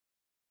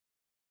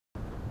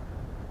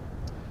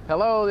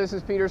Hello, this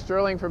is Peter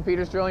Sterling from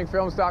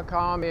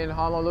petersterlingfilms.com in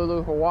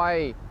Honolulu,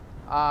 Hawaii.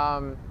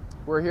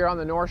 We're here on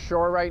the North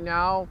Shore right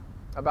now,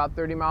 about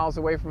 30 miles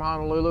away from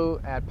Honolulu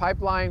at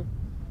Pipeline,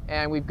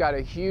 and we've got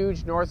a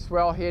huge north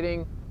swell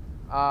hitting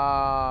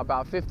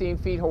about 15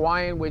 feet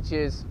Hawaiian, which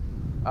is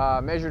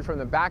measured from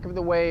the back of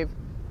the wave.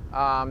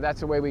 That's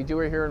the way we do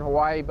it here in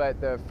Hawaii,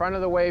 but the front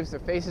of the waves, the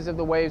faces of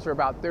the waves are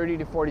about 30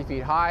 to 40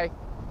 feet high.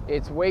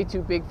 It's way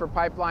too big for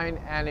Pipeline,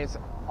 and it's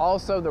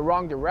also the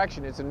wrong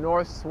direction. It's a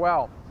north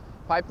swell.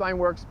 Pipeline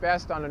works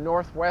best on a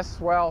northwest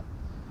swell,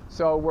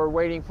 so we're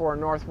waiting for a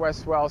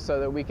northwest swell so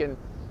that we can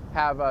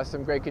have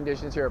some great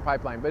conditions here at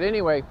Pipeline. But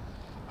anyway,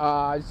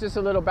 it's just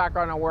a little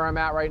background on where I'm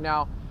at right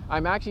now.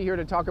 I'm actually here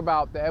to talk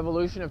about the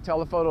evolution of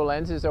telephoto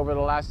lenses over the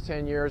last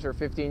 10 years or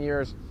 15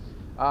 years.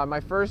 My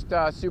first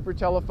Super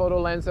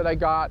Telephoto lens that I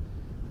got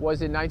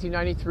was in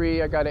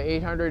 1993. I got an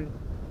 800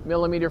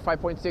 millimeter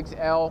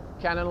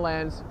 5.6L Canon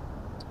lens,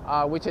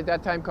 which at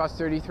that time cost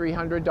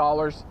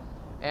 $3,300.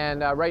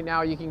 And right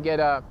now you can get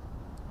a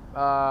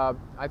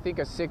I think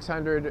a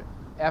 600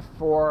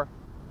 f4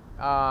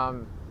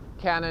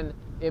 Canon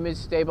image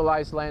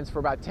stabilized lens for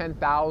about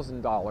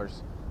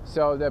 $10,000.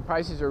 So the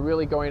prices are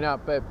really going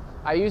up. But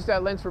I used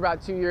that lens for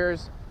about 2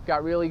 years,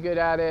 got really good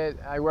at it.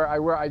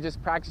 I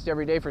just practiced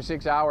every day for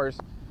 6 hours,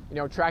 you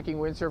know, tracking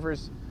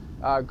windsurfers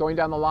going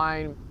down the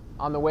line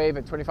on the wave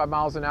at 25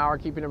 miles an hour,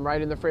 keeping them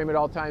right in the frame at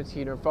all times,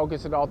 keeping them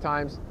focused at all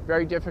times.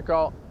 Very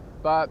difficult,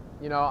 but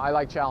you know, I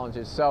like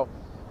challenges. So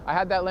I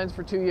had that lens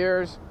for 2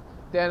 years.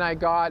 Then I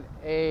got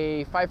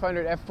a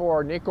 500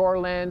 f4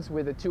 Nikkor lens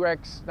with a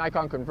 2x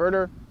Nikon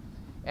converter.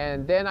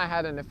 And then I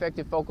had an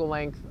effective focal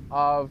length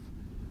of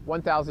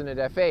 1000 at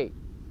f8.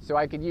 So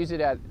I could use it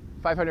at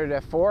 500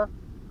 f4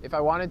 if I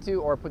wanted to,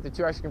 or put the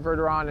 2x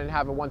converter on and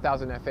have a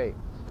 1000 f8.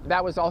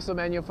 That was also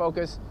manual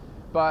focus,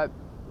 but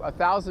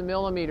 1000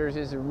 millimeters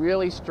is a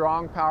really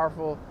strong,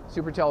 powerful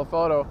super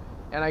telephoto.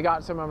 And I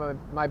got some of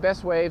my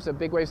best waves of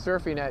big wave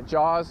surfing at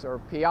Jaws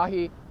or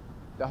Piahi,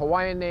 the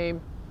Hawaiian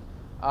name,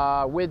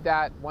 with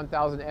that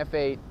 1000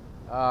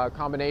 f8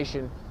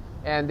 combination,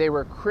 and they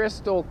were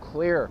crystal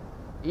clear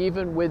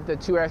even with the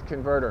 2x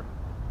converter.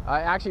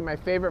 Actually, my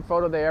favorite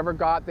photo they ever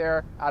got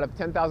there out of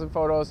 10,000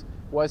 photos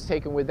was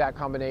taken with that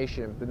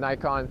combination, the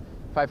Nikon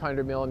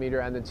 500 millimeter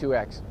and the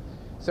 2x.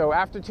 So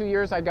after 2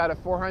 years, I got a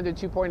 400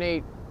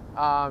 2.8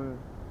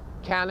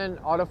 Canon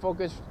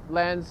autofocus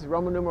lens,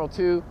 Roman numeral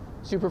 2,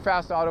 super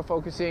fast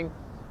autofocusing.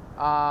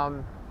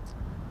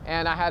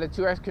 And I had a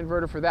 2x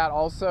converter for that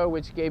also,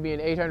 which gave me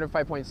an 800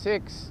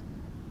 5.6.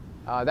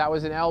 That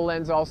was an L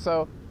lens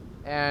also,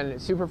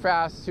 and super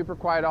fast, super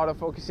quiet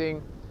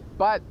autofocusing.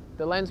 But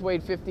the lens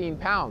weighed 15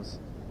 pounds,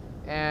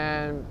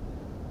 and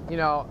you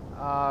know,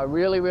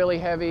 really, really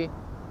heavy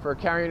for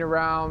carrying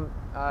around.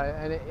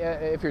 And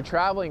if you're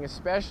traveling,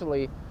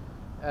 especially,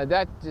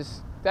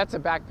 that's a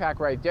backpack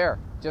right there,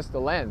 just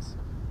the lens.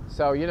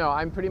 So you know,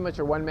 I'm pretty much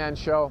a one-man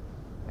show.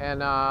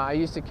 And I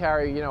used to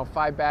carry, you know,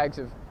 5 bags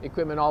of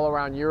equipment all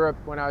around Europe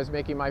when I was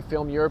making my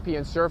film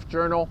European Surf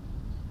Journal,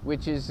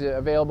 which is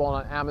available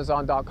on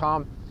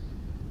Amazon.com.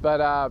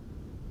 But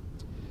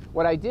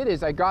what I did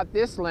is I got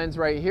this lens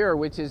right here,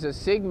 which is a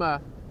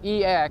Sigma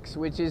EX,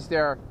 which is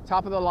their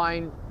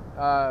top-of-the-line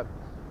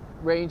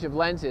range of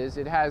lenses.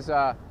 It has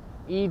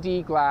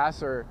ED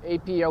glass or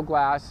APO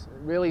glass,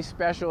 really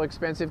special,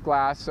 expensive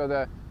glass, so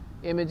the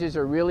images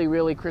are really,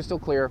 really crystal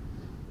clear.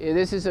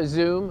 This is a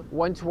zoom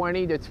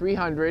 120 to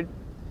 300,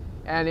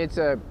 and it's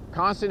a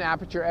constant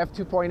aperture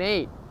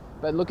f2.8.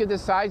 But look at the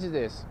size of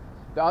this.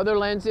 The other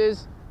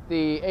lenses,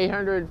 the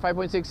 800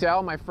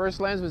 5.6L, my first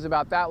lens was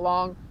about that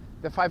long.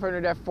 The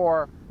 500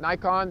 f4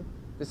 Nikon,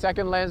 the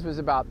second lens was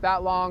about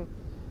that long.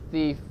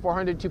 The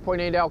 400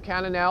 2.8L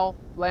Canon L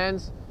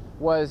lens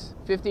was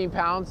 15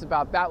 pounds,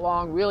 about that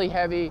long, really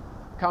heavy,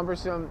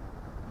 cumbersome,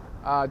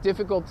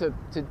 difficult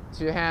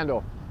to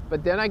handle.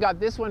 But then I got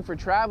this one for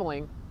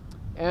traveling,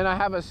 and I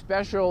have a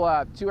special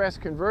 2x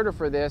converter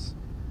for this.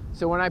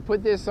 So when I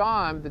put this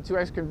on, the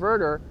 2x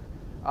converter,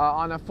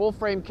 on a full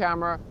frame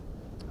camera,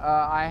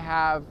 I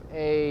have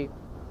a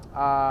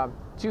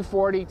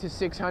 240 to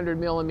 600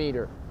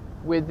 millimeter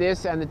with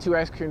this and the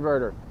 2x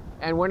converter.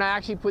 And when I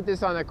actually put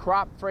this on a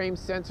crop frame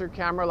sensor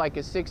camera like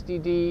a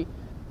 60D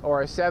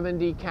or a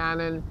 7D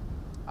Canon,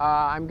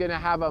 I'm gonna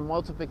have a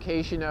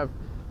multiplication of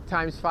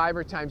 ×5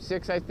 or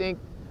 ×6, I think.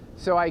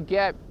 So I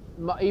get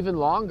even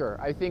longer.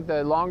 I think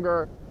the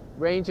longer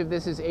range of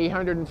this is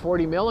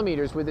 840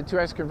 millimeters with the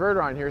 2x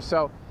converter on here.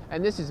 So,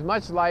 and this is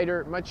much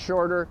lighter, much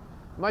shorter,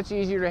 much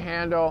easier to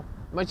handle,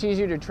 much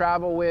easier to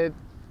travel with.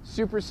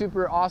 Super,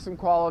 super awesome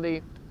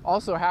quality.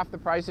 Also half the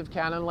price of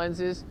Canon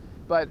lenses,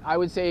 but I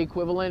would say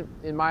equivalent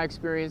in my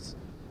experience,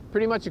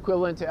 pretty much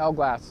equivalent to L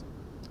glass.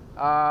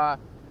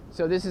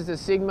 So this is the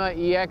Sigma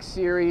EX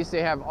series.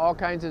 They have all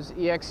kinds of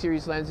EX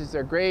series lenses.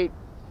 They're great.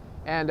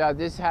 And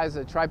this has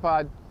a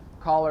tripod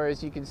collar,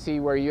 as you can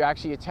see, where you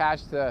actually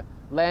attach the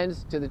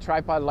lens to the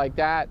tripod like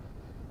that,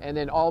 and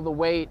then all the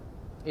weight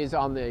is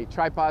on the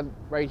tripod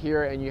right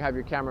here, and you have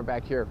your camera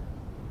back here.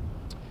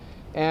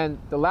 And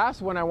the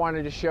last one I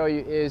wanted to show you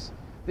is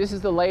This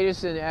is the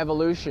latest in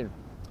evolution.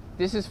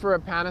 This is for a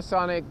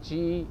Panasonic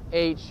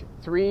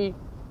GH3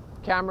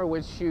 camera,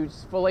 which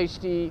shoots full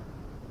HD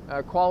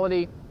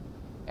quality.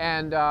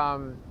 And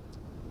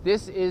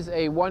this is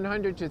a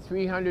 100 to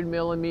 300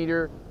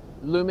 millimeter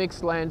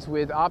Lumix lens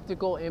with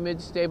optical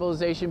image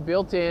stabilization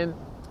built in.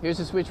 Here's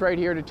a switch right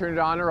here to turn it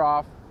on or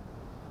off.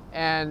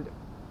 And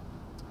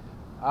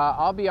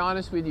I'll be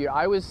honest with you,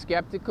 I was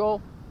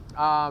skeptical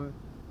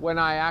when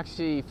I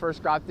actually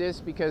first got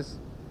this, because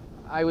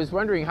I was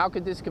wondering how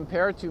could this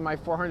compare to my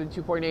 400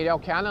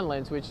 2.8L Canon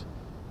lens, which,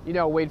 you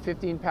know, weighed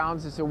 15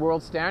 pounds. It's a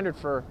world standard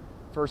for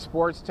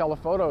sports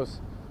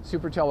telephotos,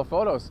 super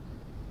telephotos.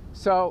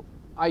 So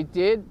I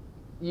did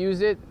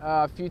use it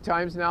a few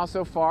times now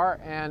so far,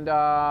 and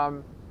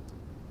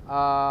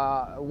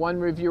one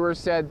reviewer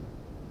said,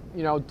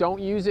 you know, don't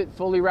use it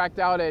fully racked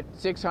out at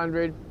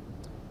 600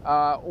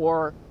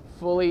 or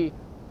fully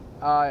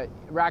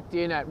racked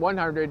in at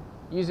 100.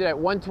 Use it at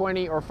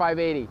 120 or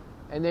 580,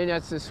 and then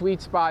that's the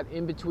sweet spot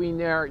in between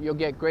there. You'll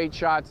get great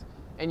shots.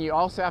 And you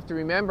also have to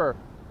remember,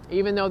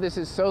 even though this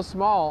is so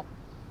small,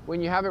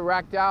 when you have it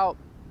racked out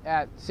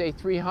at, say,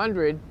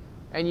 300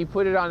 and you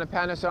put it on a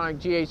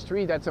Panasonic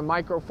GH3, that's a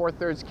micro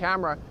 4/3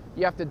 camera,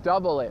 you have to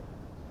double it.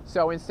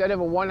 So instead of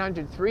a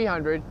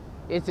 100-300,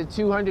 it's a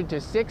 200 to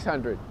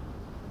 600.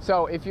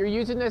 So if you're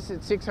using this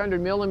at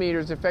 600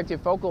 millimeters effective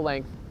focal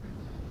length,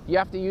 you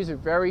have to use a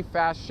very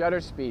fast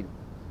shutter speed.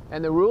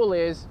 And the rule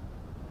is,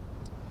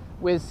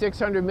 with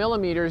 600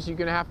 millimeters, you're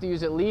going to have to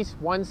use at least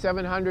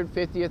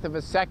 1/750th of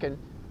a second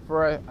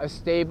for a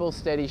stable,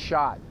 steady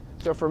shot.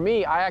 So for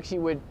me, I actually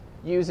would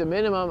use a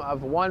minimum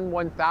of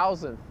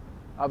 1/1000th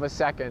of a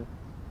second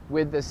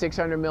with the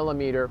 600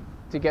 millimeter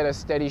to get a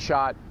steady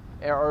shot,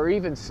 or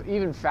even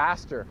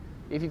faster.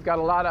 If you've got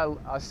a lot of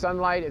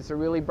sunlight, it's a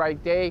really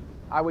bright day,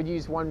 I would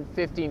use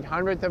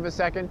 1/1500th of a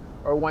second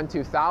or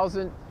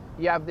 1/2000.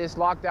 You have this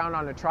locked down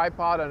on a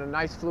tripod, on a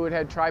nice fluid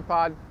head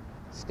tripod,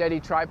 steady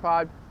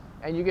tripod,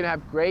 and you can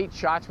have great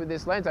shots with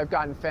this lens. I've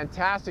gotten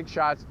fantastic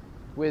shots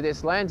with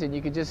this lens, and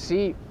you can just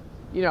see,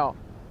 you know,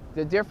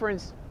 the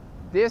difference.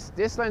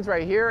 This lens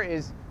right here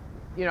is,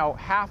 you know,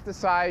 half the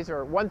size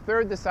or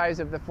 1/3 the size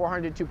of the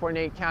 400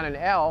 2.8 Canon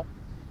L,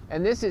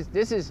 and this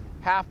is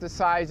half the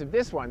size of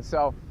this one.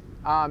 So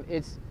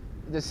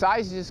the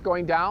size is just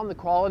going down, the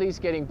quality is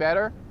getting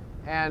better,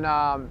 and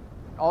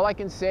all I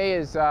can say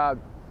is I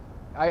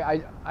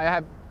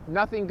have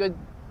nothing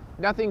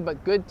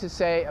but good to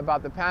say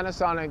about the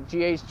Panasonic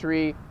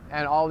GH3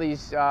 and all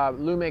these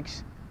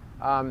Lumix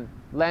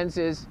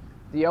lenses.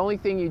 The only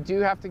thing you do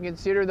have to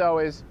consider, though,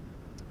 is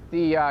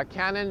the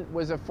Canon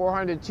was a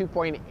 400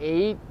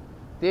 2.8.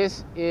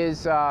 This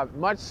is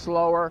much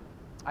slower.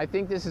 I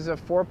think this is a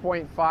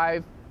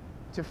 4.5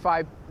 to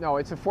 5. No,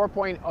 it's a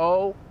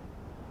 4.0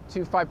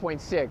 to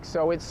 5.6.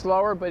 So it's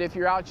slower, but if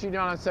you're out shooting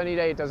on a sunny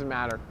day, it doesn't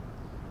matter.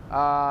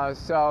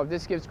 So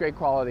this gives great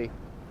quality.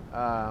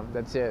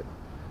 That's it.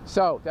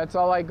 So that's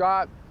all I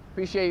got.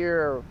 Appreciate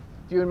your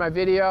viewing my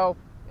video,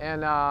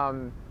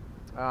 and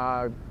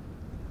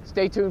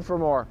stay tuned for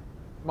more.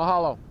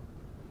 Mahalo.